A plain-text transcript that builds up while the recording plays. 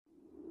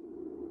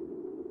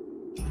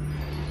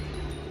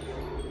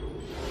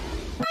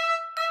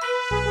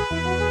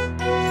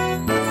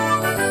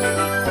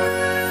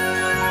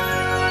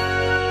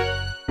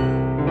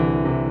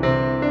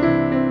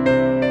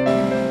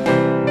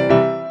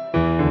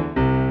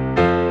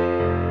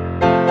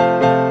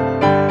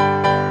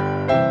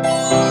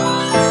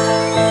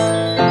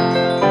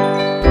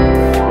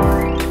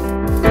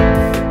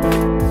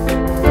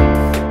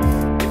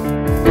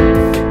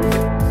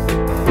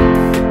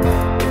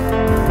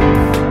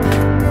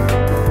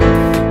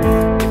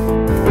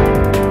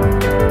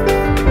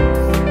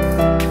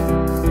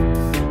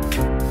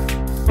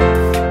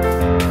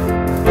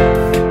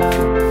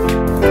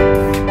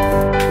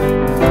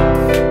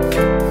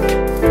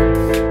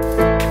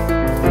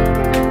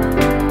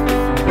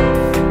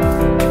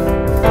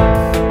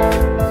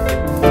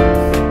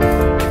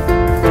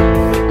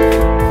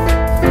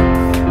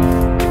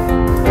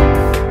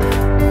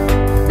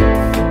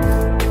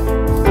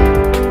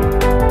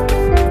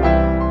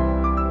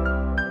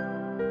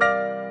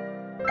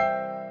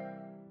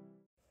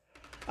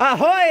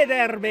Ahoy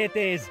there,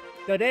 mateys!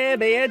 Today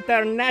be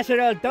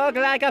International Talk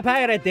Like a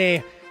Pirate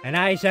Day, and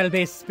I shall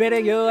be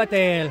spinning you a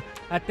tale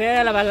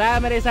of a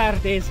lamorous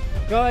artist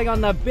going on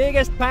the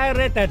biggest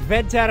pirate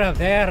adventure of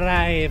their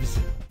lives.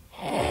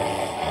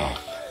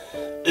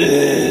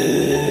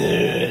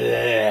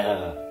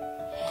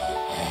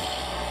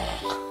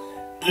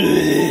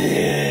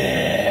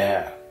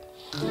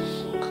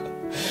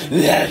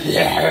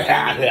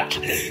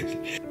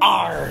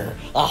 Arr!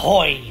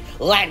 Ahoy!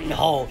 Latin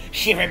ho!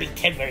 Shiver me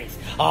timbers!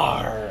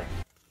 Arr!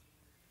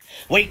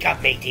 Wake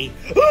up, matey!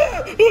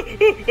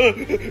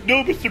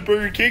 No, Mr.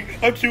 Burger King,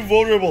 I'm too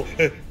vulnerable.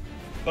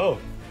 Oh,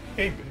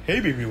 hey,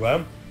 baby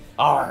lamb.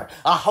 Arr!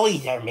 Ahoy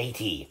there,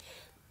 matey!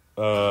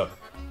 Why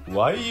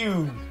are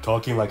you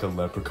talking like a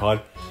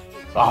leprechaun?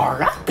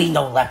 Arr! I'll be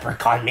no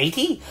leprechaun,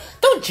 matey!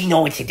 Don't you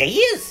know what today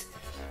is?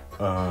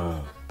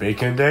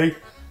 Bacon Day?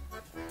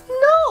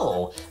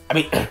 No!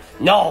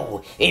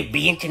 No! It'd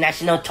be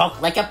International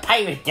Talk Like a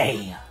Pirate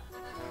Day!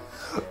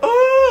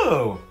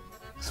 Oh!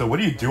 So what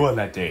do you do on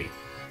that day?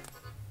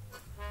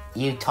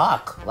 You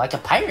talk like a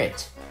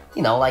pirate.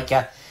 You know, like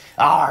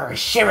arr,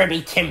 shiver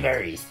me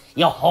timbers!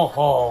 Yo ho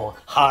ho,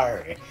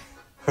 har!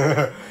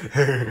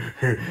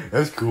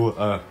 That's cool.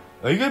 Are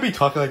you gonna be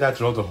talking like that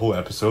throughout the whole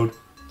episode?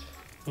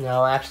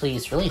 No, actually,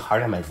 it's really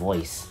hard on my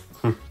voice.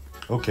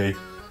 Okay.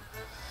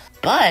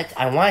 But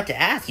I wanted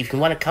to ask if you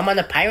want to come on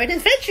a pirate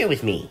adventure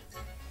with me.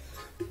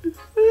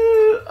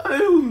 I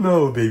don't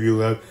know, baby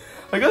lamb.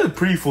 I got a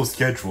pretty full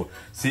schedule.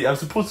 See, I'm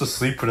supposed to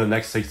sleep for the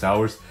next 6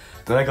 hours.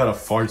 Then I got a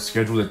fart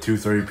scheduled at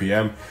 2:30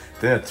 p.m.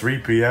 Then at 3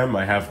 p.m.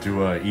 I have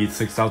to eat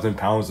 6,000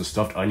 pounds of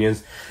stuffed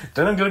onions.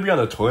 Then I'm gonna be on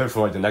the toilet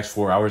for like the next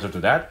 4 hours after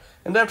that.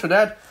 And after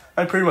that,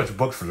 I'm pretty much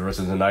booked for the rest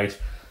of the night.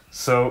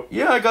 So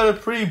yeah, I got a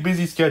pretty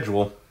busy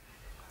schedule.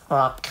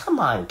 Oh, come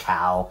on,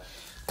 Cal.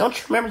 Don't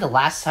you remember the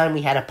last time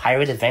we had a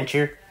pirate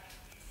adventure?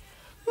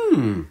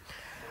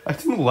 I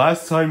think the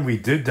last time we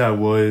did that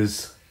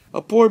was...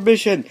 Abort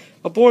mission!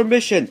 Abort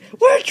mission!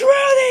 We're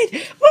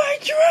drowning! We're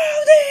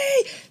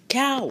drowning!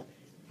 Cal,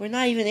 we're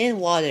not even in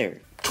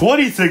water.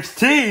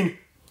 2016?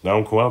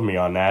 Don't quote me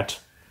on that.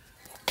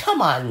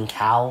 Come on,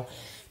 Cal.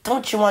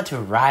 Don't you want to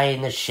ride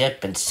in the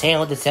ship and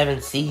sail the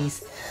seven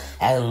seas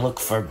and look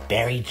for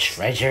buried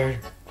treasure?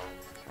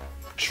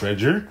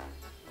 Treasure?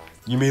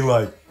 You mean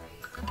like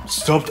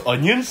stuffed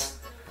onions?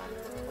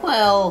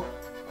 Well,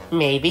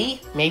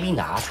 maybe, maybe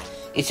not.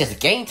 It's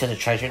just getting to the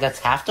treasure that's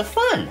half the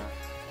fun.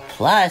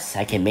 Plus,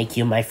 I can make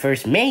you my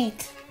first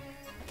mate.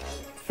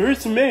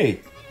 First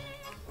mate?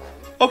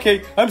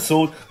 Okay, I'm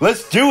sold.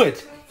 Let's do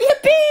it!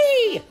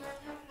 Yippee!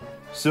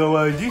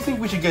 So, do you think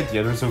we should get the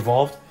others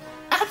involved?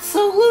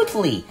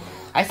 Absolutely!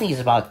 I think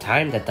it's about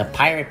time that the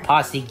pirate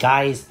posse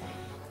guys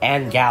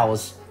and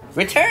gals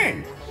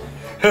return.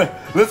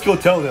 Let's go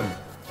tell them.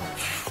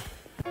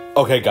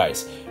 Okay,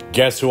 guys,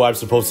 guess who I'm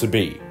supposed to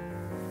be?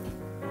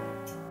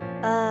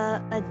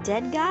 A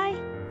dead guy?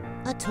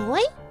 A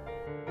toy?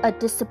 A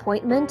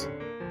disappointment?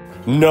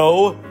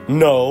 No,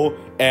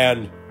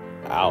 and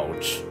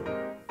ouch.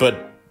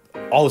 But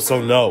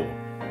also no.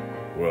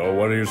 Well,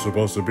 what are you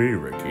supposed to be,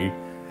 Ricky?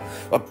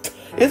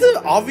 Isn't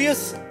it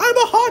obvious? I'm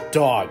a hot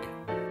dog!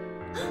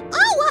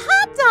 Oh, a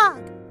hot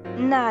dog!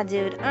 Nah,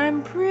 dude,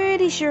 I'm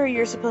pretty sure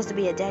you're supposed to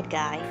be a dead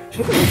guy.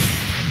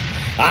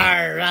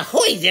 Arr,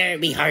 ahoy there,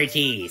 me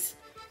hearties!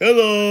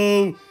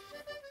 Hello!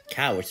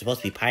 Cow, we're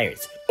supposed to be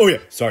pirates. Oh yeah,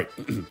 sorry.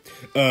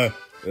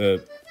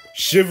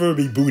 Shiver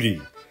me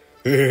booty.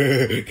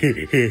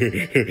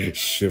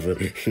 Shiver.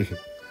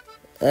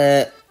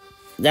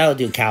 That'll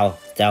do, Cow.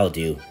 That'll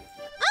do.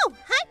 Oh,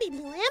 hi, baby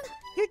lamb.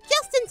 You're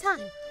just in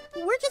time.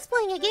 We're just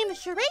playing a game of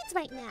charades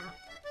right now.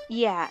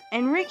 Yeah,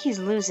 and Ricky's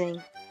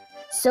losing.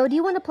 So do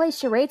you want to play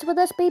charades with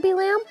us, baby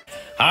lamb?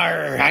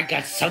 Arr, I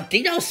got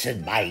something else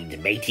in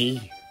mind,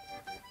 matey.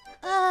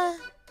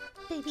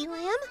 Baby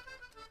lamb?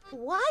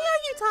 Why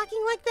are you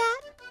talking like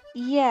that?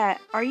 Yeah,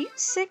 are you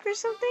sick or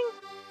something?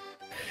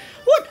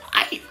 What?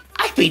 I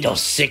be no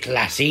sick,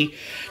 lassie.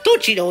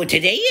 Don't you know what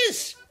today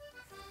is?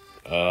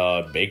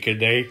 Bacon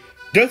Day?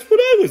 That's what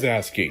I was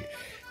asking.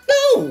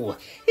 No,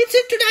 it's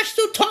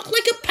International Talk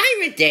Like a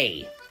Pirate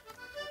Day.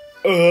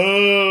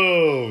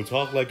 Oh,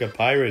 Talk Like a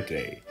Pirate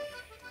Day.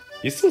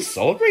 You still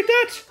celebrate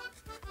that?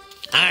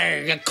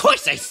 Of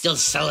course I still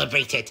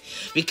celebrate it,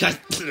 because...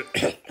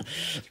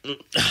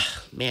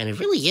 Man, it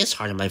really is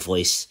hard on my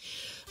voice.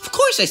 Of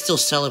course I still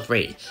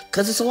celebrate it,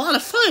 because it's a lot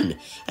of fun.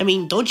 I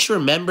mean, don't you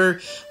remember?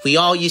 We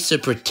all used to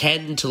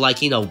pretend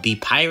to, be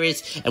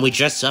pirates, and we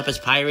dress up as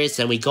pirates,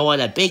 and we go on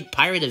a big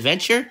pirate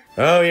adventure?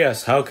 Oh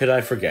yes, how could I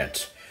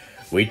forget?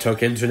 We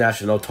took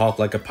International Talk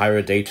Like a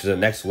Pirate Day to the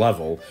next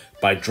level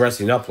by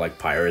dressing up like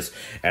pirates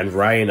and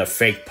riding a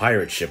fake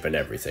pirate ship and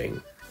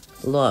everything.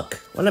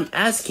 Look, what I'm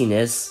asking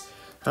is,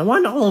 I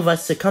want all of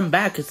us to come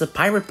back as the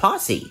pirate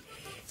posse.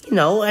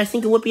 I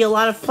think it would be a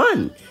lot of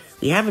fun.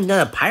 We haven't done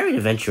a pirate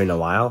adventure in a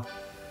while.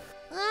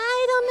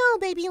 I don't know,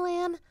 baby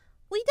lamb.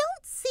 We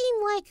don't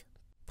seem like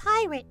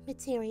pirate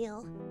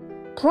material.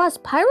 Plus,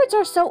 pirates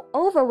are so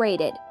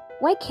overrated.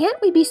 Why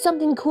can't we be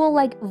something cool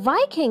like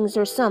Vikings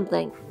or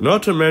something?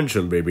 Not to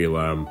mention, baby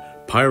lamb,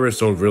 pirates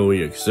don't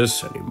really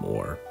exist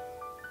anymore.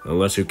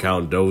 Unless you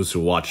count those who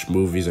watch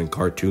movies and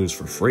cartoons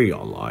for free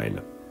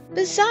online.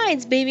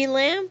 Besides, baby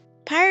lamb,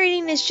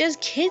 pirating is just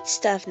kid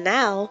stuff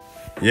now.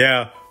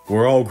 Yeah,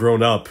 we're all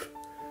grown up.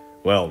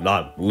 Well,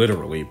 not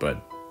literally,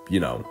 but, you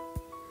know.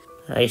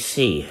 I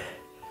see.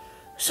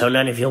 So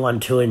none of you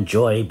want to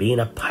enjoy being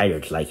a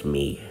pirate like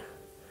me.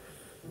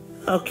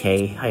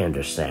 Okay, I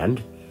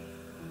understand.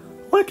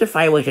 What if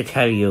I were to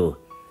tell you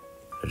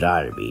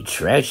there'll be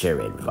treasure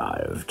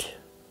involved?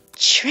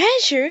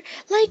 Treasure?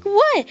 Like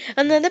what?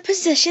 Another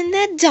possession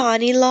that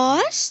Donnie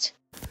lost?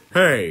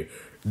 Hey,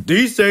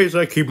 these days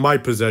I keep my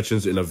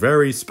possessions in a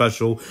very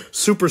special,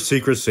 super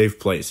secret safe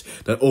place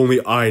that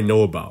only I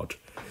know about.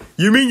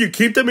 You mean you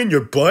keep them in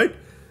your butt?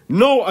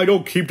 No, I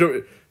don't keep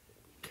them...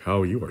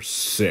 Cow, you are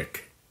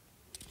sick.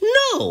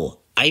 No,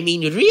 I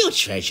mean real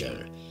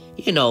treasure.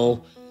 You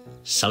know,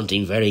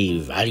 something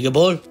very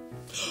valuable.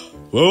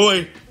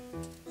 Wait,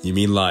 you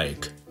mean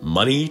like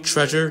money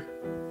treasure?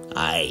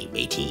 Aye,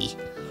 matey.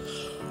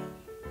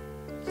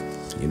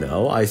 You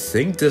know, I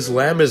think this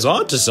lamb is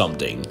onto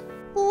something.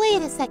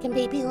 Wait a second,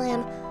 baby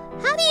lamb.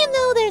 How do you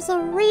know there's a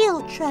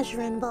real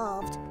treasure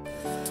involved?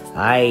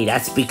 Aye,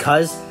 that's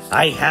because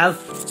I have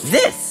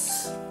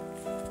this.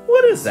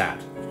 What is that?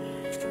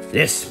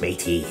 This,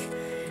 matey,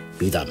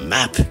 be the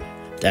map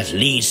that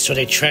leads to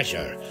the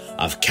treasure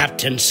of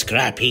Captain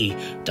Scrappy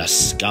the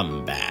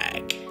Scumbag.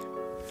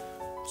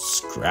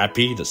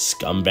 Scrappy the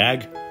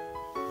Scumbag?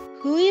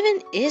 Who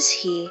even is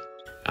he?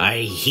 Aye,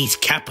 he's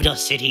Capital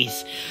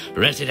City's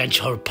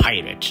residential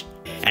pirate.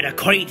 And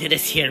according to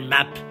this here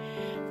map,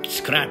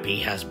 Scrappy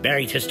has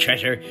buried his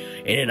treasure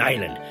in an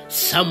island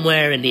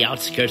somewhere in the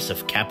outskirts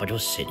of Capital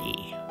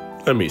City.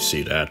 Let me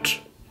see that.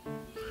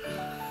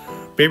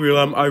 Baby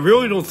lamb, I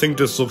really don't think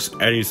this looks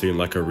anything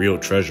like a real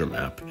treasure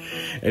map.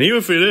 And even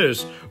if it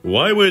is,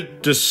 why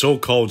would this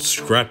so-called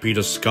Scrappy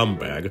the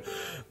Scumbag,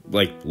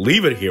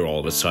 leave it here all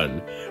of a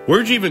sudden?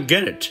 Where'd you even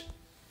get it?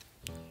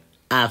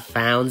 I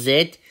found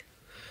it.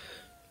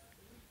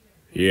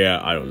 Yeah,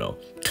 I don't know.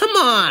 Come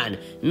on!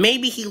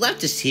 Maybe he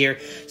left us here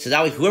so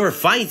that way whoever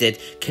finds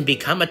it can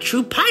become a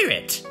true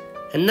pirate.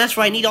 And that's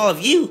why I need all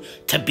of you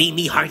to be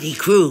me hearty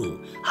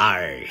crew.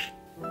 Har.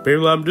 Baby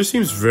lamb, this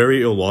seems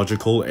very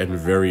illogical and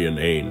very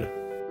inane.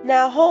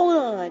 Now hold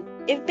on.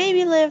 If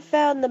baby lamb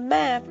found the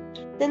map,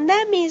 then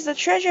that means the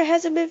treasure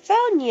hasn't been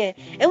found yet,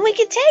 and we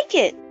can take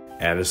it.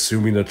 And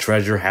assuming the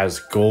treasure has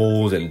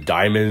gold and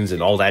diamonds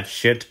and all that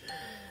shit,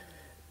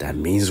 that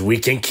means we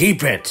can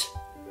keep it.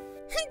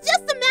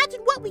 Just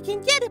imagine what we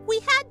can get if we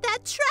had that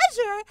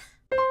treasure.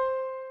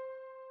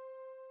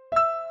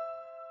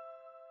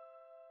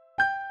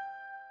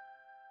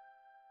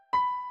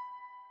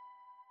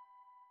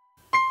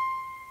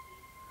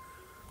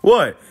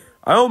 What?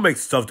 I don't make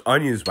stuffed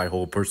onions my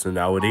whole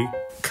personality.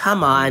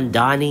 Come on,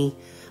 Donnie.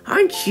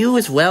 Aren't you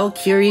as well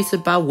curious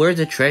about where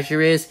the treasure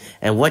is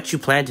and what you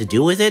plan to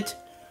do with it?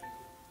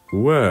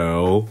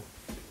 Well,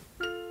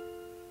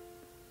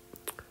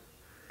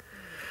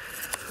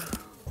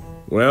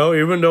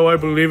 even though I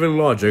believe in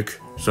logic,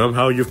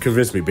 somehow you've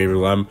convinced me, baby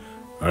lamb.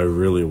 I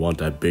really want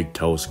that big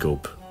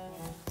telescope.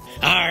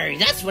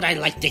 That's what I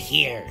like to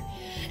hear.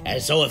 And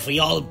so if we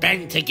all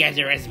band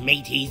together as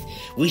mateys,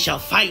 we shall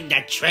find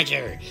that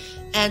treasure.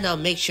 And I'll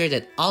make sure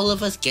that all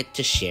of us get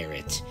to share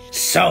it.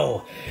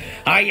 So,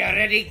 are you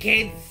ready,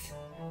 kids?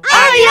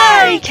 Aye,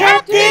 aye,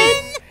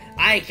 Captain!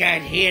 I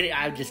can't hear it.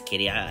 I'm just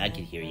kidding. I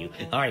can hear you.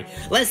 Alright,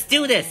 let's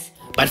do this.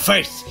 But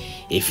first,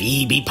 if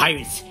ye be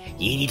pirates,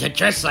 ye need to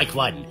dress like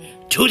one.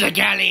 To the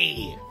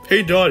galley!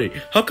 Hey Donnie,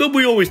 how come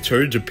we always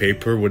turn to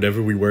paper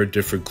whenever we wear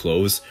different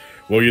clothes?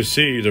 Well, you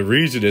see, the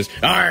reason is...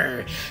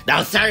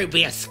 Now sorry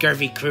be a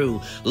scurvy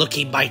crew,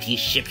 looking mighty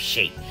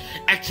shipshape.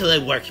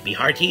 Excellent work, me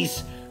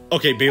hearties.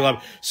 Okay, Balaam,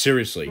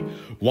 seriously,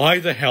 why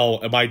the hell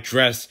am I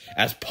dressed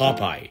as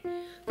Popeye?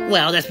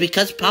 Well, that's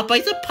because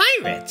Popeye's a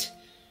pirate.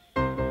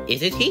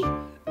 Isn't he?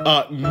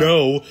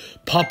 No,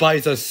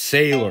 Popeye's a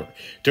sailor.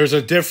 There's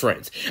a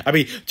difference. I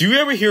mean, do you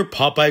ever hear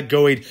Popeye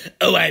going,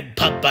 "Oh, I'm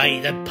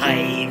Popeye the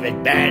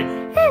Pirate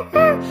Man.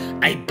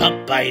 I'm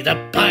Popeye the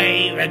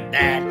Pirate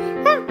Man."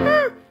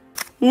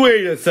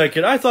 Wait a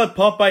second, I thought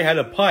Popeye had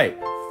a pipe.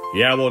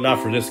 Yeah, well,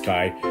 not for this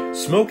guy.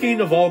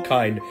 Smoking of all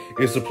kind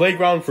is the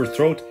playground for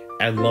throat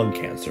and lung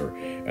cancer,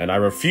 and I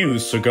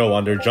refuse to go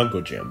under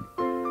Jungle Gym.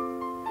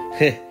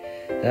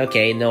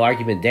 Okay, no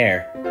argument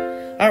there.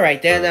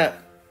 Alright then,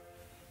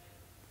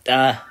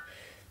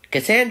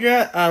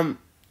 Cassandra,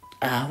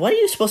 what are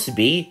you supposed to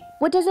be?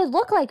 What does it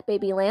look like,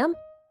 baby lamb?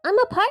 I'm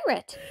a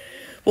pirate.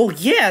 Well,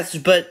 yes,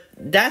 but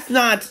that's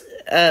not,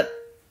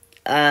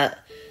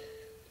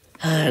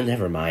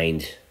 never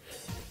mind.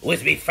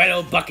 With me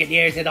fellow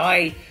buccaneers and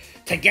I,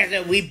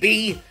 together we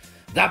be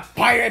the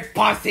Pirate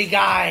Posse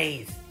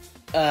guys!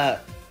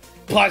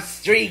 Plus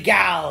 3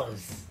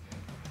 gals!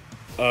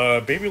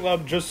 Baby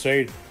Lamb, just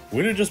saying,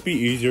 wouldn't it just be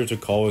easier to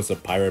call us the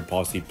Pirate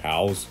Posse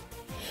pals?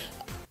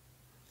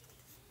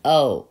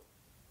 Oh,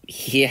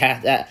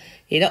 yeah,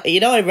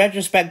 In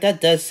retrospect, that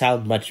does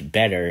sound much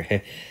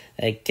better.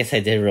 I guess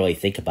I didn't really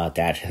think about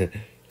that.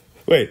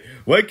 Wait,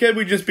 why can't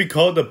we just be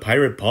called the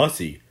Pirate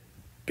Posse?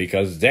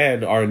 Because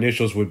then our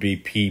initials would be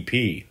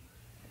PP.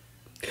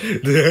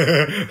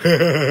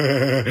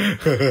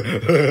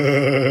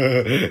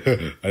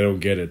 I don't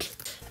get it.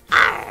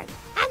 Arr,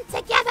 and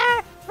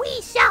together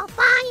we shall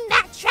find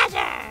that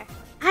treasure.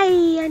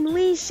 Aye, and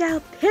we shall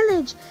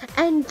pillage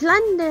and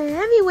plunder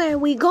everywhere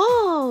we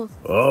go.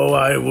 Oh,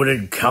 I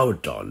wouldn't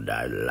count on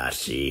that,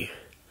 lassie.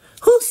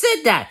 Who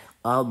said that?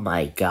 Oh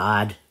my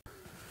god.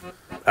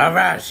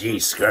 Avast, ye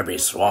scurvy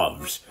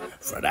swabs,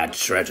 for that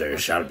treasure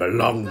shall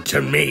belong to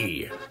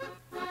me.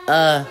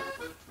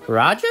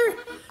 Roger?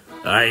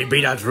 I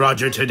be not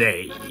Roger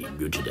today, ye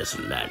mutinous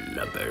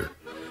landlubber.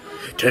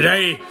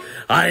 Today,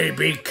 I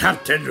be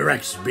Captain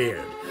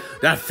Rexbeard,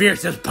 the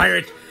fiercest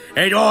pirate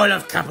in all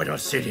of Capital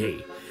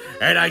City.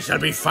 And I shall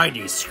be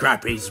finding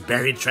Scrappy's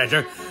buried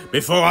treasure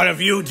before all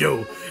of you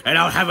do, and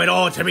I'll have it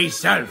all to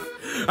myself.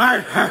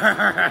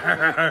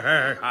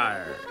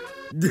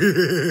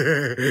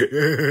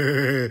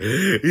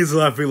 He's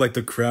laughing like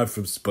the crab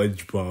from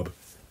SpongeBob.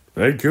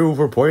 Thank you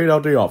for pointing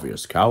out the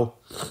obvious, Cal.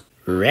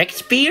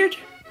 Rexbeard?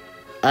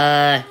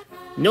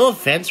 No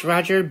offense,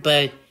 Roger,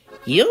 but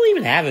you don't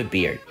even have a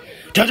beard.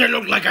 Does it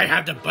look like I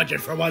have the budget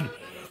for one?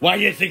 Why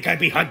do you think I'd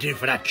be hunting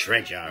for that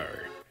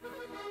treasure?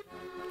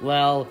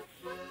 Well,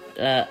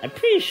 I'm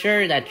pretty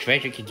sure that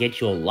treasure could get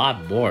you a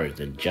lot more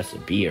than just a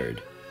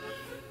beard.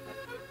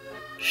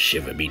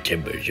 Shiver me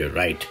timbers, you're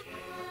right.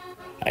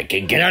 I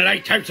can get a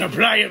lifetime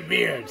supply of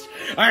beards.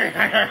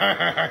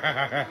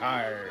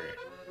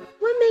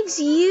 What makes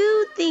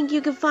you think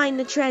you can find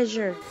the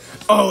treasure?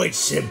 Oh, it's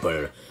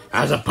simple.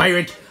 As a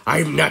pirate,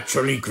 I'm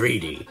naturally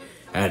greedy,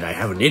 and I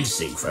have an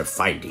instinct for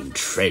finding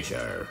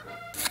treasure.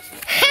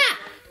 Ha!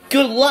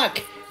 Good luck!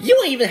 You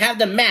don't even have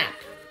the map!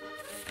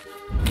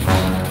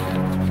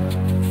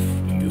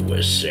 You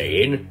were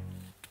saying?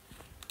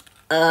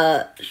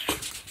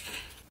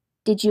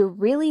 Did you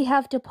really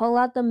have to pull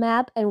out the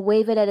map and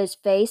wave it at his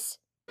face?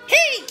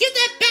 Hey, give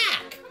that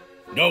back!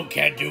 No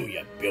can do,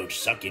 you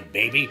bilge-sucking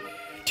baby.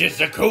 'Tis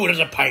the code of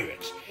the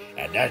pirates,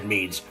 and that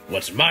means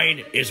what's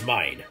mine is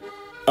mine.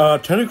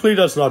 Technically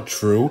that's not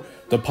true.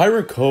 The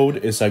pirate code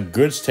is that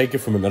goods taken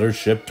from another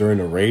ship during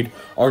a raid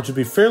are to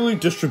be fairly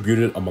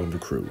distributed among the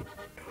crew.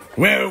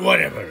 Well,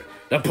 whatever.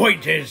 The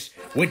point is,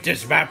 with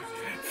this map,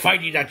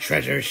 finding that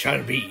treasure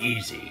shall be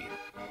easy.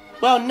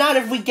 Well, not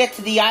if we get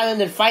to the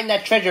island and find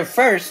that treasure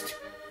first.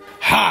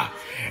 Ha!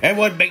 And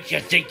what makes you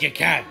think you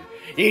can?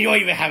 You don't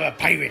even have a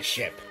pirate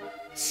ship.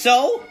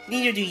 So?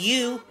 Neither do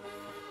you.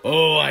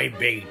 Oh, I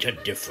beg to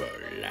differ,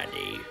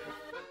 laddie.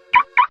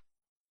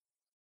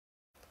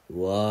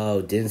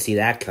 Whoa, didn't see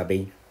that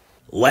coming.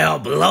 Well,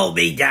 blow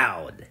me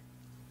down.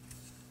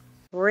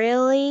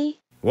 Really?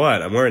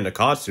 What? I'm wearing the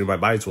costume, I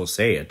might as well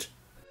say it.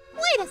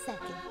 Wait a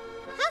second.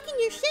 How can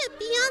your ship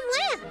be on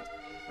land?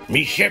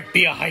 Me ship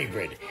be a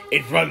hybrid.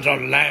 It runs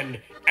on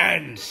land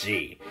and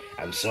sea.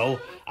 And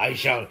so, I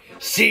shall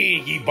see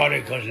ye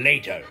barnacles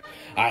later.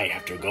 I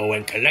have to go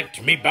and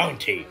collect me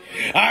bounty.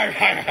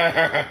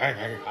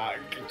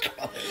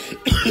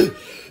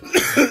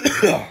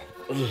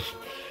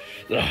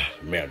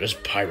 Man, this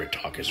pirate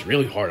talk is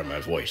really hard on my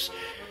voice.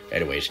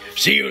 Anyways,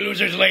 see you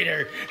losers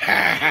later.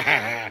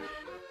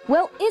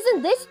 Well,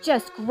 isn't this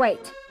just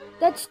great?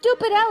 That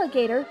stupid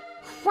alligator,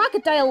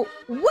 crocodile,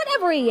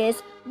 whatever he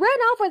is, ran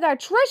off with our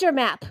treasure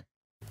map.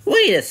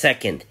 Wait a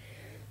second.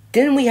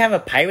 Didn't we have a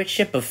pirate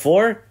ship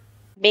before?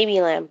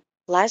 Baby lamb,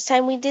 last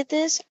time we did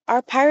this,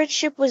 our pirate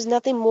ship was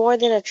nothing more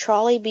than a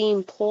trolley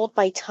being pulled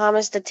by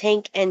Thomas the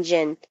Tank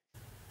Engine.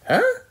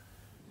 Huh?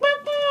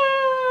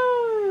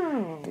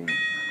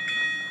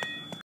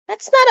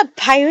 That's not a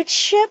pirate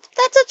ship,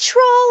 that's a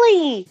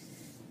trolley!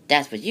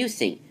 That's what you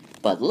think,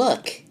 but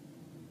look.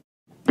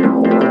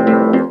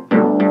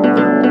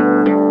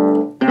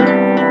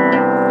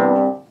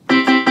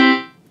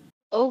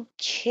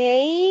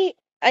 Okay,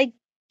 I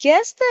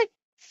guess that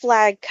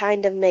flag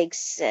kind of makes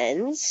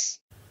sense.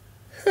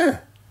 Huh.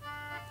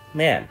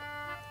 Man,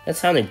 that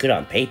sounded good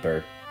on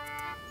paper.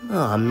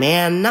 Oh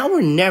man, now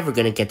we're never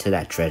gonna get to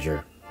that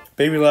treasure.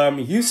 Baby Lamb,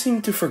 you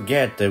seem to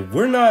forget that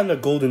we're not in the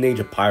golden age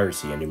of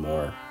piracy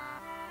anymore.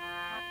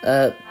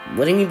 What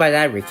do you mean by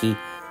that, Ricky?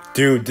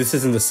 Dude, this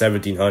isn't the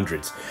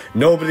 1700s.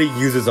 Nobody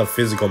uses a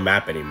physical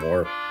map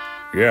anymore.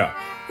 Yeah,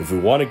 if we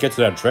want to get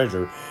to that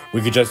treasure,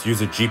 we could just use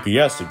a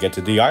GPS to get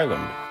to the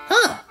island.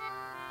 Huh.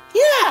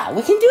 Yeah,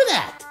 we can do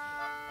that.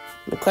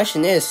 The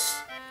question is,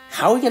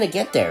 how are we gonna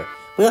get there?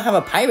 We don't have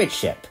a pirate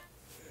ship.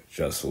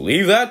 Just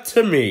leave that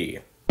to me.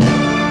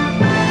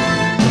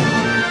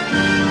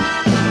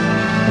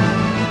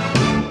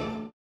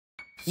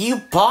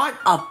 You bought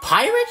a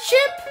pirate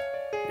ship?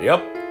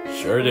 Yep,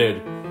 sure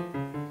did.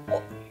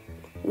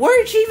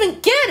 Where'd you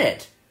even get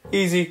it?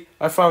 Easy,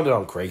 I found it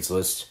on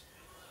Craigslist.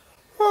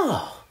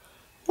 Oh,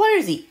 what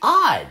are the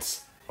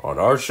odds? On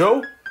our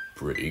show,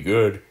 pretty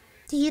good.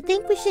 Do you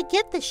think we should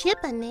get the ship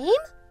a name?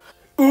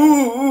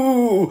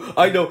 Ooh,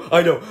 I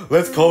know.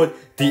 Let's call it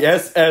the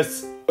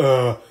SS,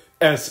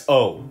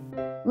 S.O.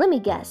 Let me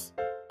guess.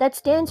 That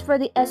stands for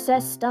the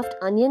SS Stuffed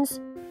Onions?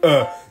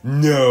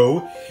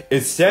 No.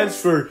 It stands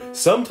for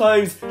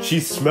sometimes she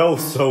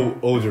smells so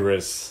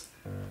odorous.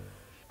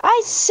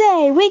 I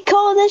say, we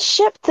call this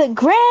ship the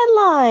Grand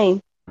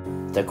Line.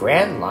 The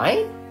Grand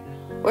Line?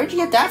 Where'd you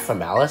get that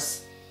from,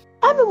 Alice?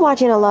 I've been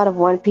watching a lot of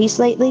One Piece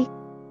lately.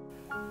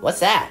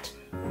 What's that?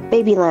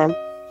 Baby Lamb,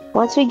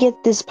 once we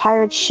get this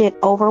pirate shit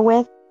over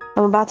with,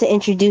 I'm about to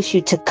introduce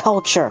you to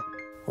culture.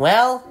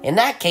 Well, in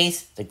that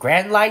case, the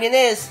Grand Line it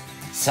is.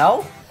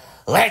 So,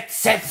 let's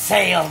set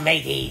sail,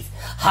 mateys!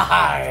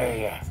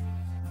 Ha-ha!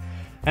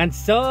 And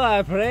so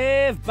our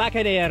brave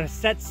buccaneer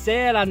set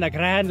sail on the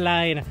Grand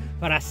Line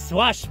for a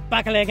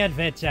swashbuckling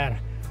adventure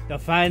to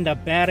find the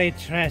buried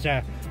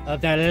treasure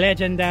of the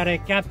legendary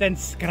Captain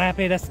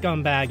Scrappy the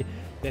Scumbag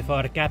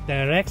before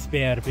Captain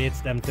Rexbear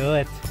beats them to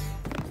it.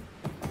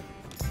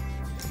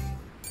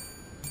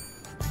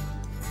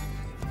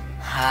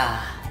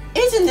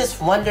 Isn't this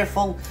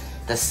wonderful?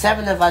 The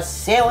 7 of us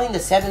sailing the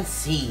 7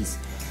 seas.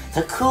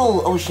 The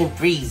cool ocean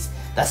breeze,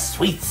 the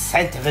sweet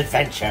scent of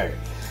adventure.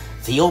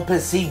 The open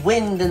sea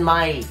wind in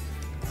my,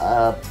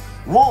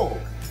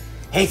 wool.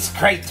 It's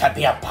great to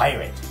be a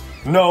pirate.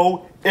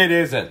 No, it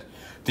isn't.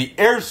 The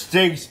air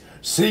stinks,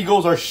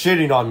 seagulls are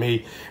shitting on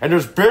me, and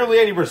there's barely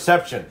any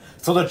reception,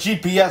 so the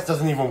GPS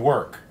doesn't even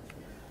work.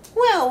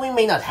 Well, we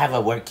may not have a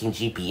working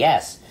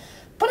GPS,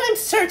 but I'm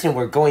certain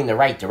we're going the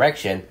right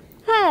direction.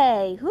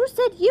 Hey, who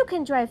said you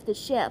can drive the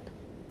ship?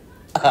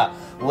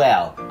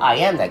 Well, I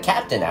am the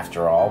captain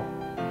after all.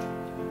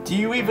 Do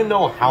you even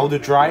know how to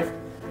drive?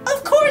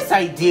 Of course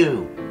I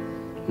do!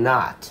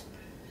 Not.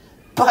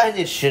 But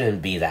it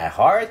shouldn't be that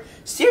hard.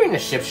 Steering a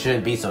ship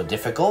shouldn't be so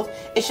difficult.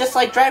 It's just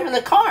like driving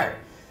a car.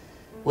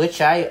 Which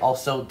I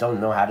also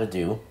don't know how to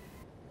do.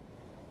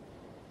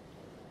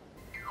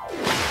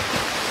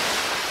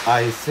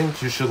 I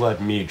think you should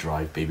let me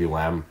drive, Baby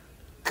Lamb.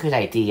 Good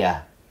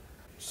idea.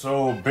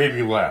 So,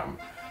 Baby Lamb,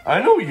 I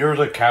know you're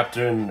the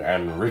captain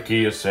and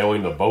Ricky is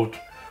sailing the boat,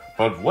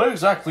 but what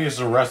exactly is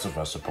the rest of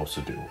us supposed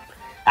to do?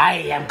 I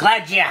am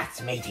glad you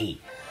asked, matey.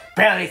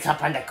 Belly's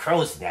up on the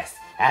crow's nest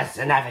as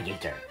the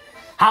navigator.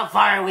 How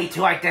far are we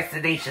to our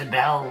destination,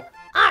 Belle?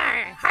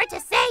 Hard to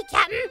say,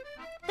 Captain.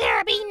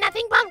 There'll be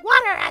nothing but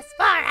water as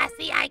far as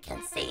the eye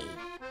can see.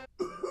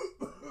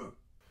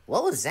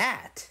 What was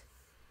that?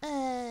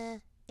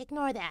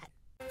 Ignore that.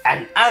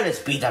 And Alice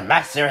be the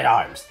master at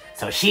arms,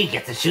 so she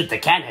gets to shoot the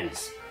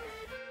cannons.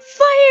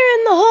 Fire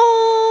in the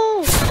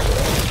hole!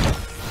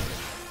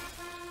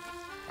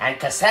 And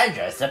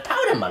Cassandra's the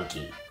powder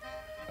monkey.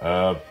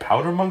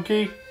 Powder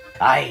monkey?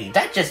 Aye,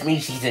 that just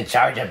means she's in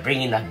charge of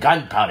bringing the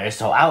gunpowder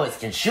so Alice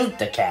can shoot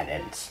the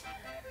cannons.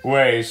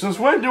 Wait, since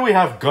when do we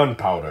have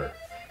gunpowder?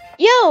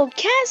 Yo,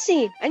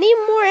 Cassie, I need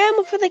more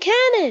ammo for the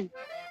cannon.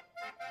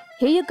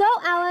 Here you go,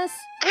 Alice.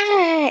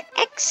 Ah,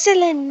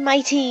 excellent,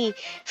 mighty.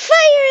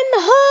 Fire in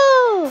the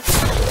hole!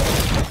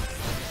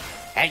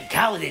 And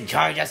Cow's in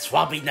charge of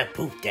swabbing the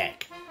poop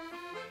deck.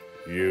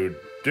 You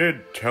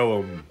did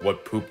tell him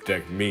what poop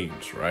deck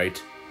means,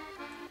 right?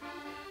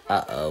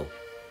 Uh-oh.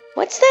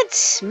 What's that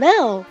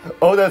smell?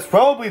 Oh, that's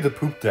probably the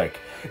poop deck.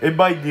 It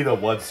might need a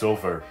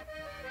once-over.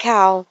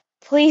 Cow,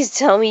 please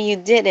tell me you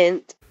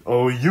didn't.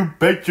 Oh, you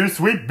bet your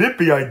sweet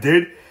bippy I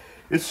did.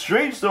 It's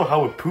strange though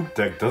how a poop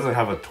deck doesn't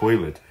have a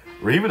toilet,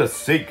 or even a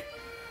sink.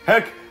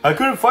 Heck, I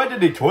couldn't find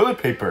any toilet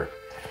paper.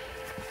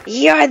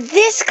 You're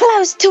this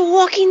close to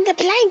walking the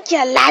plank,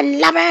 you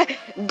landlubber.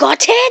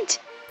 Got it?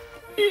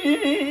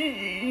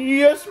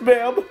 Yes,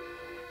 ma'am.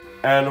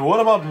 And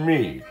what about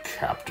me,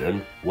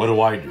 Captain? What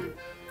do I do?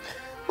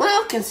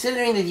 Well,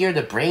 considering that you're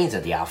the brains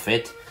of the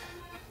outfit,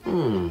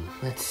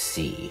 let's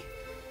see.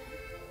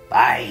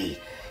 Aye,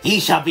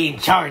 he shall be in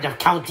charge of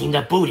counting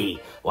the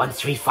booty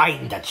once we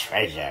find the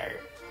treasure.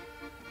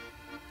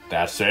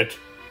 That's it?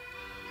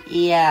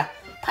 Yeah,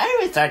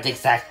 pirates aren't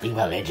exactly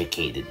well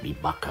educated, me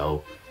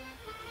bucko.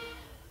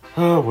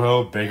 Oh,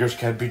 well, beggars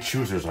can't be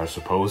choosers, I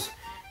suppose.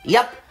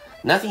 Yep,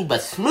 nothing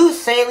but smooth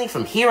sailing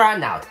from here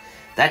on out.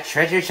 That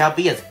treasure shall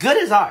be as good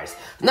as ours.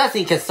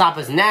 Nothing can stop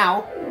us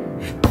now.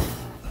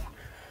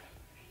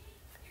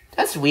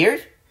 That's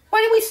weird.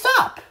 Why did we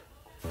stop?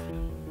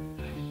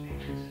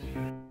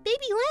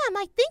 Baby Lamb,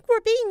 I think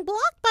we're being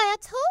blocked by a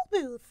toll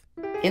booth.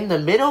 In the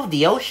middle of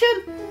the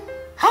ocean?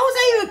 How is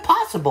that even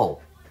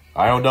possible?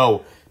 I don't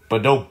know,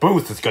 but no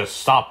booth is gonna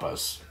stop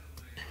us.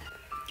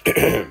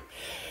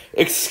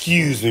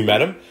 Excuse me,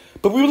 madam,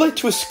 but we would like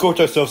to escort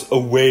ourselves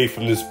away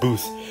from this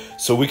booth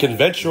so we can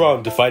venture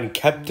on to find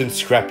Captain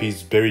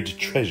Scrappy's buried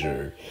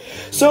treasure.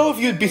 So if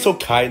you'd be so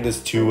kind as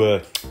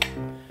to,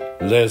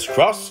 let us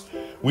cross,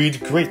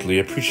 we'd greatly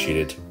appreciate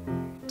it.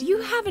 Do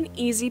you have an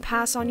easy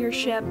pass on your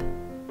ship?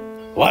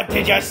 What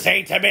did you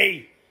say to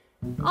me?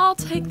 I'll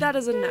take that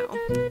as a no.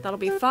 That'll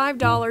be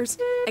 $5,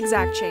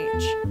 exact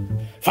change.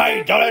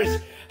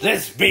 $5?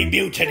 This be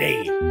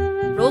mutiny.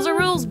 Rules are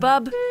rules,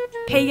 bub.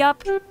 Pay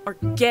up or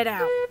get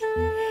out.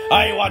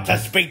 I want to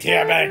speak to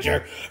your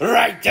manager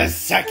right this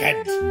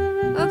second.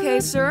 Okay,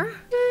 sir.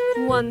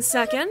 1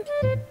 second.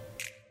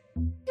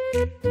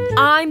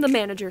 I'm the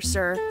manager,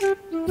 sir.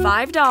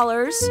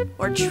 $5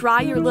 or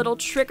try your little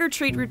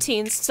trick-or-treat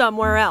routine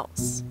somewhere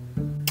else.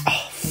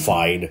 Oh,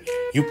 fine.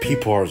 You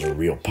people are the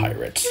real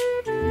pirates.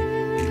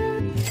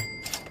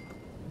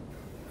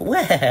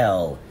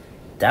 Well,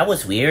 that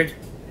was weird.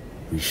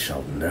 We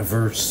shall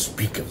never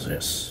speak of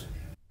this.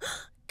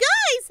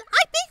 Guys,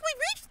 I think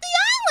we've reached the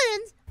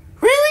island!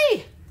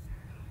 Really?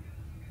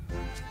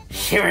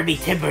 Shiver me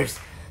timbers,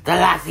 the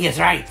lassie is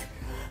right.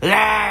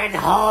 Learn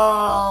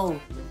ho!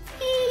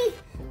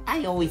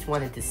 I always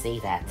wanted to say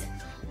that.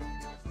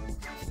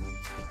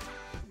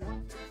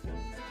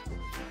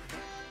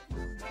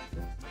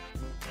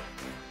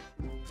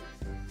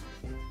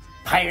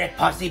 Pirate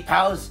Posse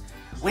pals,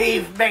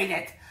 we've made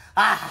it!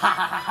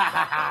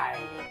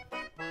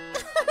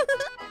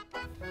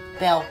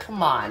 Belle,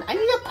 come on. I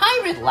need a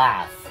pirate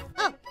laugh.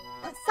 Oh,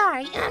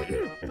 sorry.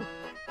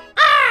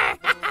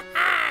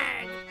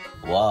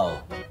 Whoa,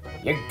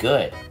 you're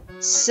good.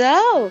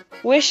 So,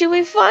 where should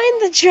we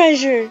find the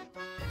treasure?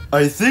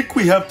 I think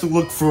we have to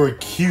look for a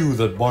Q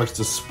that marks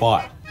the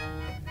spot.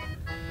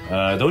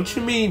 Don't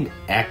you mean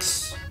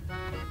X?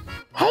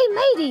 Hey,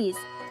 mateys!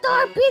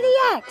 Star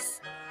PDX!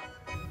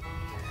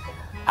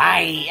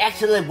 Aye,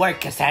 excellent work,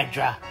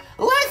 Cassandra.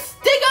 Let's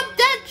dig up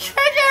that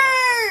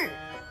treasure!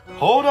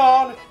 Hold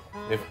on!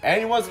 If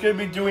anyone's gonna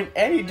be doing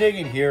any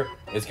digging here,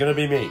 it's gonna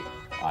be me.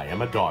 I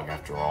am a dog,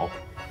 after all.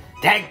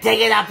 Then dig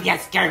it up, you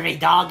scurvy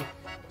dog.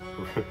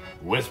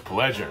 With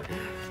pleasure.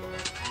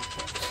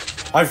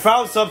 I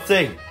found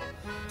something!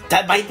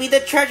 That might be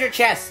the treasure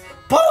chest.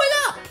 Pull it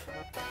up!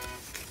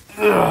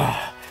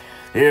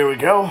 Here we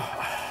go.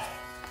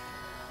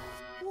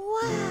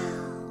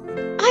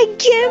 Wow. I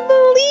can't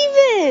believe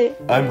it!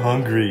 I'm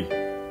hungry.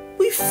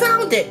 We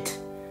found it!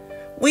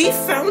 We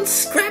found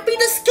Scrappy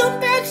the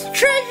Scumbag's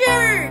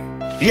treasure!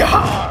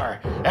 Yar!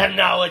 And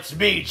now it's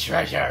me,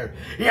 treasure.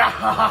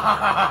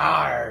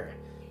 Yar!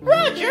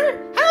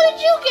 Roger, how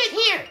did you get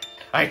here?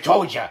 I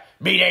told ya,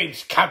 me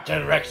name's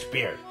Captain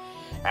Rexbeard,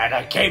 and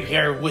I came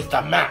here with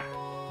the map.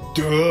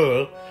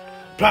 Duh!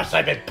 Plus,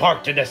 I've been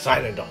parked in this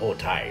island the whole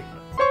time.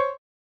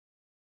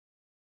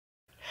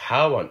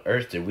 How on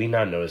earth did we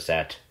not notice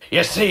that?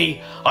 You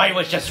see, I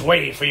was just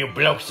waiting for you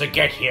blokes to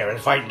get here and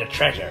find the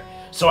treasure,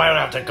 so I don't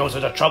have to go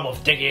through the trouble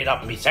of digging it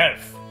up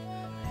myself.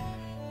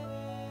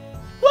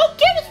 Well,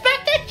 give us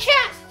back that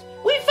chest!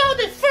 We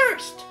found it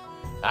first!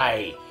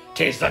 Aye,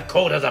 'tis the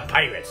code of the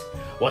pirates.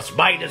 What's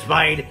mine is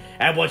mine,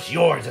 and what's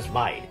yours is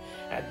mine.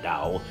 And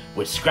now,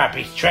 with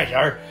Scrappy's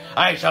treasure,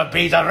 I shall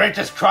be the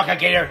richest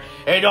crocagator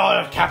in all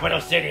of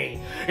Capital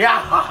City.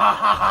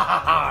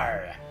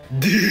 Yah-ha-ha-ha-ha-ha!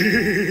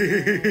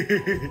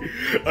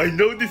 I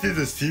know this is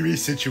a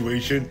serious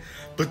situation,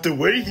 but the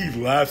way he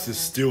laughs is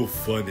still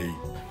funny.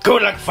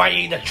 Good luck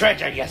finding the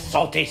treasure, you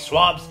salty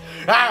swabs!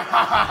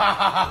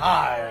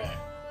 Gar!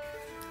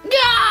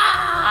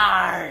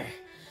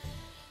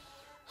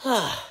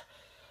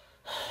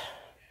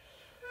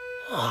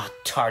 Oh,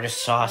 tartar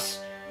sauce.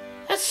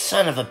 That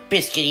son of a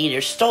biscuit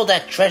eater stole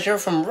that treasure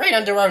from right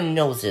under our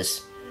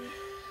noses.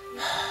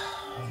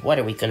 What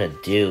are we gonna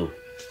do?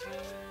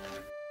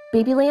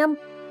 Baby Lamb,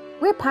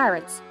 we're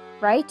pirates,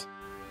 right?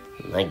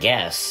 I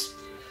guess.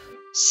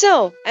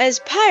 So, as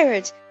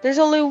pirates, there's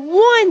only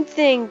one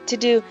thing to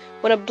do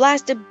when a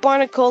blasted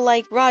barnacle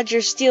like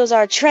Roger steals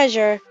our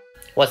treasure.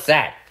 What's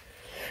that?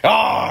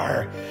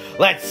 Arr!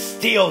 Let's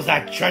steal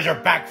that treasure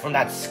back from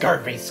that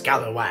scurvy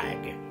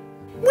scallywag.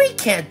 We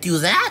can't do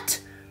that.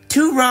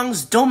 2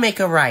 wrongs don't make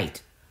a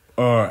right.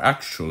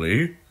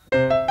 Actually...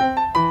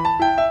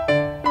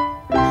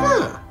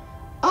 Huh.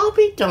 I'll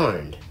be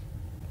darned.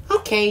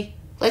 Okay,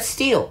 let's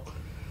steal.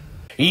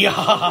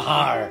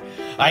 Yar!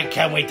 I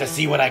can't wait to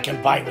see what I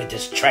can buy with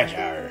this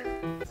treasure.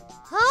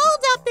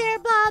 Hold up there,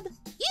 Bob.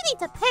 You need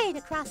to pay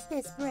to cross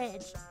this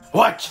bridge.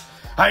 What?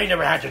 I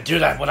never had to do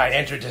that when I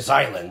entered this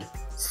island.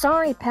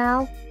 Sorry,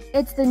 pal.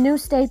 It's the new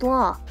state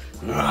law.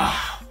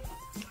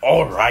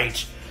 All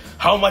right.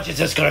 How much is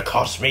this gonna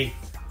cost me?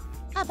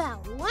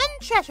 About 1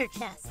 treasure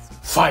chest.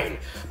 Fine,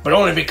 but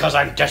only because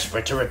I'm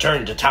desperate to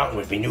return to town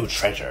with me new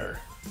treasure.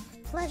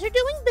 Pleasure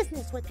doing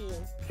business with you.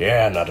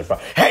 Yeah, not a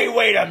problem. Hey,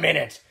 wait a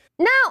minute!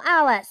 Now,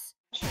 Alice!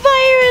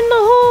 Fire in the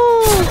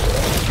hole!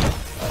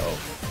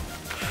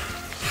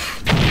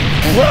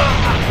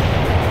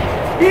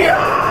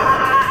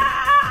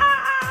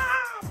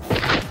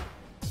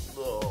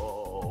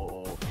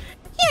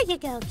 Here you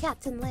go,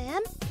 Captain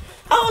Lamb.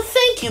 Oh,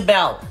 thank you,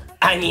 Belle.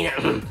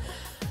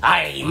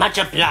 I much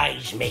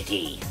obliged,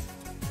 matey.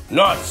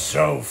 Not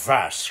so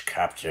fast,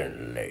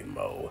 Captain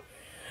Lamo.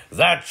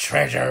 That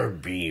treasure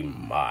be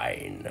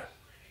mine.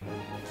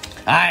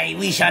 Aye,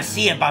 we shall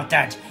see about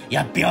that,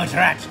 you bilge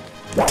rat.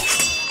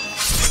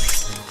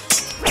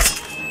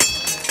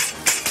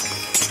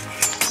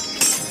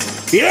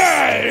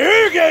 Yeah,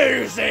 you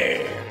goes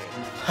there!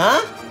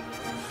 Huh?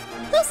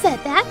 Who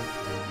said that?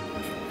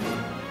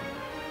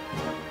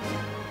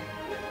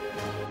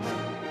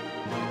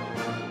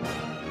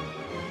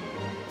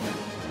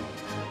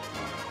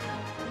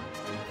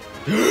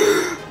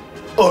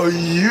 Are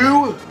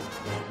you?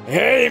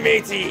 Hey,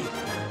 matey!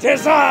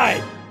 'Tis I,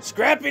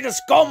 Scrappy the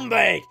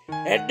Scumbag,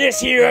 and this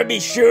here be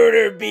sure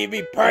to be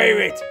me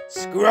pirate,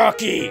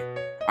 Scrocky.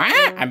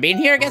 I'm being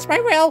here against my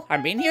will.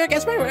 I'm being here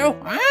against my will.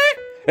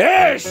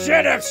 Hey,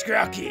 shut up,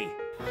 Scrocky.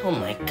 Oh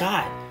my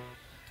god.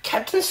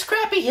 Captain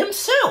Scrappy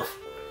himself.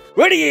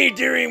 What are you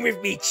doing with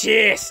me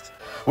chest?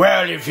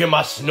 Well, if you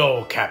must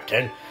know,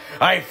 Captain,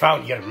 I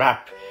found your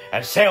map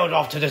and sailed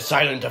off to this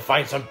island to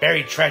find some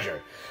buried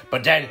treasure.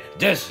 But then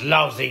this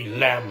lousy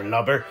lamb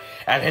lubber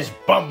and his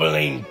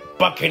bumbling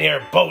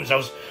buccaneer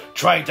bozos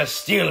tried to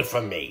steal it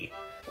from me.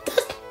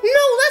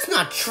 No, that's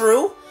not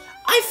true.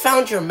 I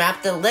found your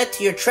map that led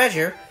to your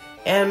treasure,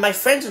 and my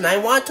friends and I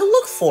wanted to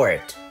look for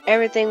it.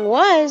 Everything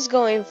was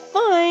going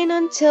fine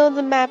until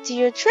the map to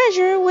your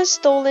treasure was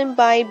stolen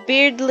by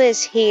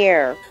Beardless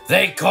here.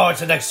 They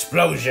caused an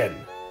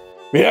explosion.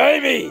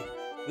 Behind me!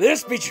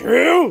 This be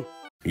true?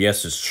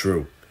 Yes, it's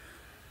true.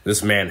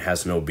 This man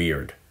has no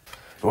beard.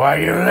 Why,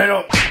 you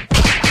little...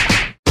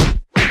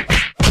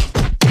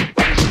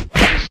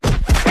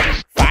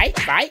 Fight.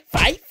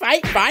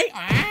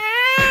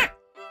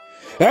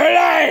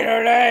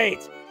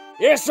 Alright.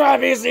 You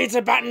swabbies need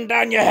to batten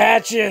down your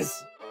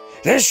hatches.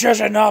 This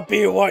treasure not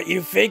be what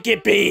you think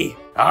it be.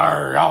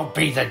 Arr, I'll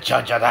be the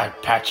judge of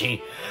that,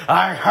 Patchy.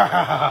 Arr, har,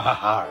 har, har, har,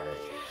 har.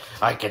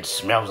 I can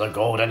smell the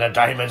gold and the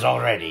diamonds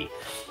already.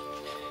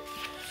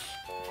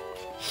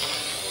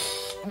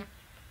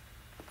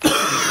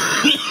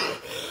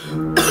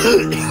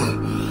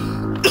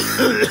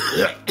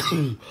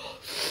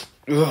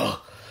 Ugh,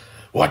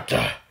 what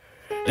the?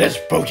 This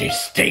booty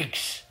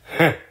stinks.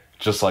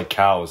 Just like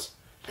cows.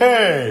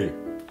 Hey!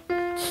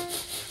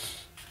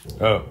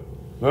 Oh,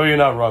 well, you're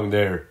not wrong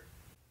there.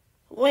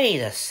 Wait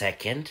a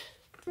second.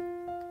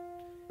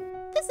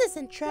 This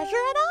isn't treasure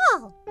at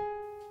all.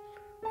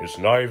 It's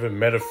not even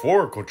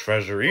metaphorical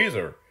treasure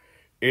either.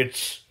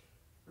 It's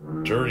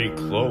dirty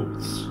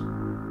clothes.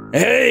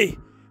 Hey,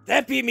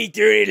 that be me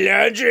dirty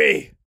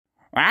laundry.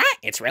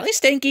 It's really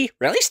stinky.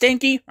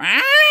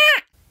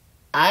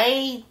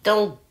 I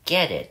don't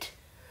get it.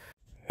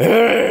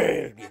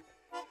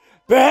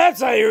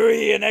 Perhaps I owe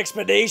you an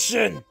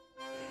explanation.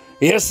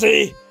 You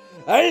see,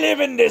 I live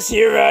in this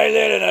here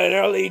island and I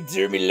only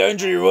do me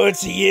laundry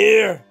once a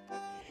year.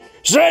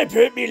 So I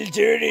put me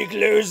dirty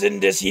clothes in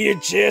this here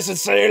chest and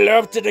sail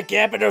off to the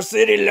capital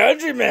city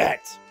laundromat.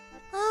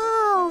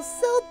 Oh,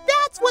 so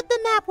that's what the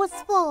map was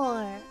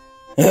for.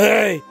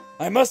 Hey,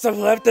 I must have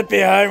left it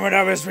behind when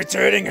I was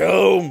returning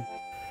home.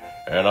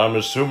 And I'm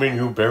assuming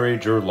you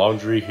buried your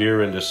laundry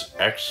here in this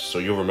X so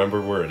you'll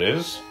remember where it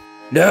is?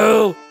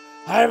 No,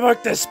 I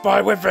marked this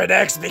spot with an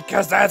X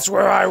because that's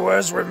where I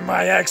was when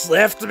my ex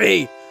left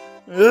me.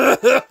 Why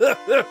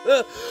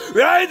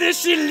did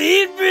she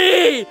leave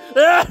me?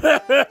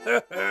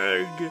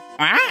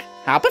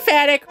 How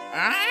pathetic.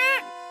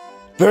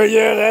 But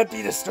yeah, that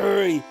be the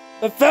story.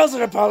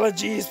 1,000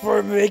 apologies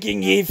for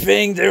making ye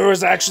think there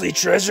was actually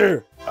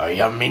treasure. Are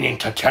you meaning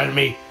to tell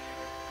me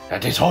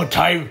that this whole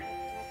time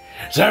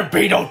there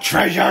be no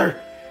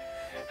treasure?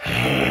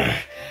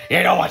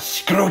 You know what?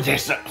 Screw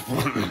this.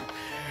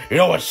 You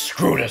know what?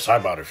 Screw this.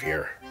 I'm out of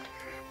here.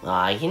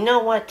 You know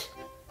what?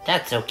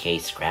 That's okay,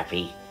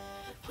 Scrappy.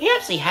 We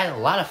actually had a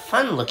lot of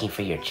fun looking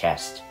for your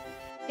chest.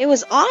 It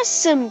was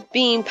awesome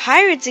being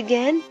pirates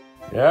again.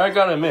 Yeah, I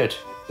gotta admit,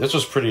 this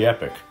was pretty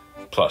epic.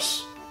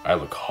 Plus, I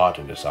look hot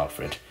in this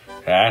outfit.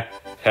 Huh?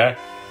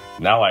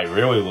 Now I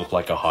really look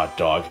like a hot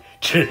dog.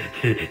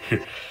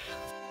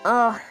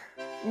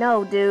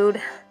 No,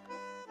 dude.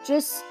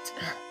 Just...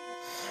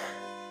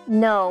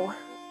 no.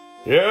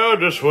 Yeah,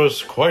 this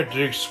was quite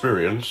the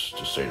experience,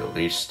 to say the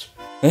least.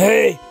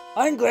 Hey,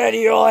 I'm glad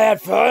you all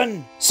had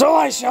fun. So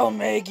I shall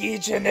make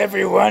each and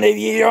every one of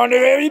ye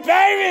honorary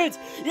pirates.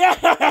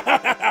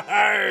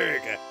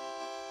 Yarg!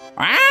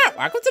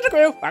 Welcome to the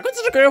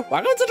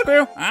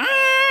crew.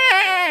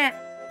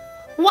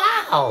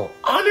 Wow!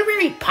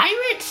 Honorary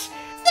pirates?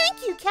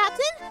 Thank you,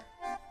 Captain.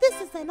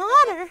 This is an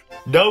honor.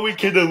 Now we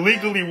can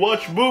illegally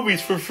watch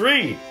movies for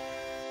free.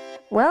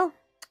 Well,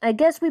 I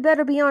guess we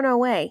better be on our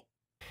way.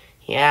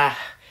 Yeah,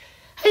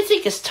 I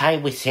think it's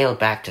time we sail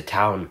back to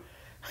town.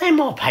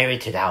 I'm all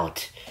pirated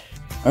out.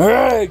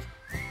 Alright,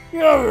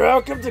 you're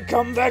welcome to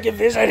come back and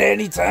visit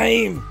any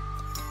time.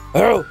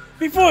 Oh,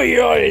 before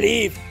you all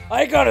leave,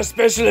 I got a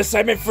special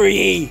assignment for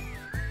ye.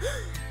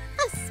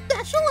 A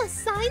special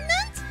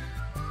assignment?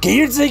 Can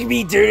you take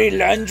me dirty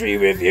laundry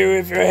with you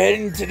if you're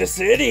heading to the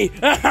city?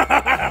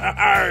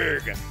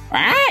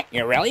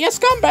 You're really a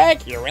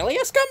scumbag.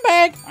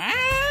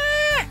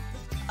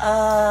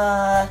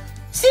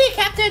 See you,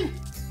 Captain!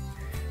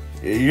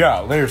 Yeah,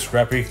 later,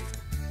 Scrappy.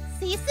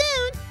 See you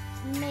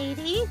soon,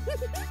 matey.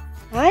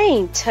 I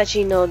ain't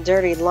touching no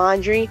dirty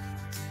laundry.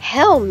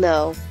 Hell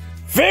no.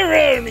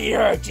 Farewell, me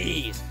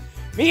hearties.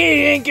 Me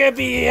ain't gonna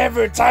be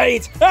ever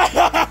tight.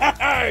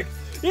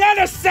 Let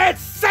us set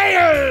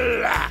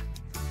sail!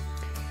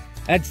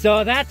 And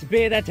so that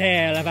be the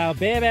tale of how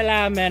Baby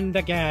Lamb and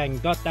the gang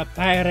got the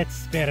pirate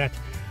spirit.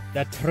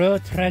 The true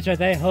treasure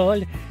they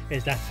hold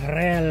is the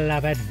thrill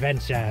of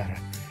adventure.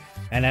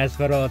 And as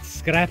for old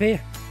Scrappy,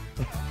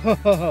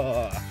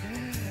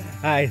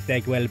 I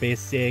think we'll be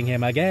seeing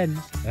him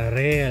again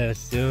real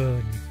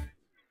soon.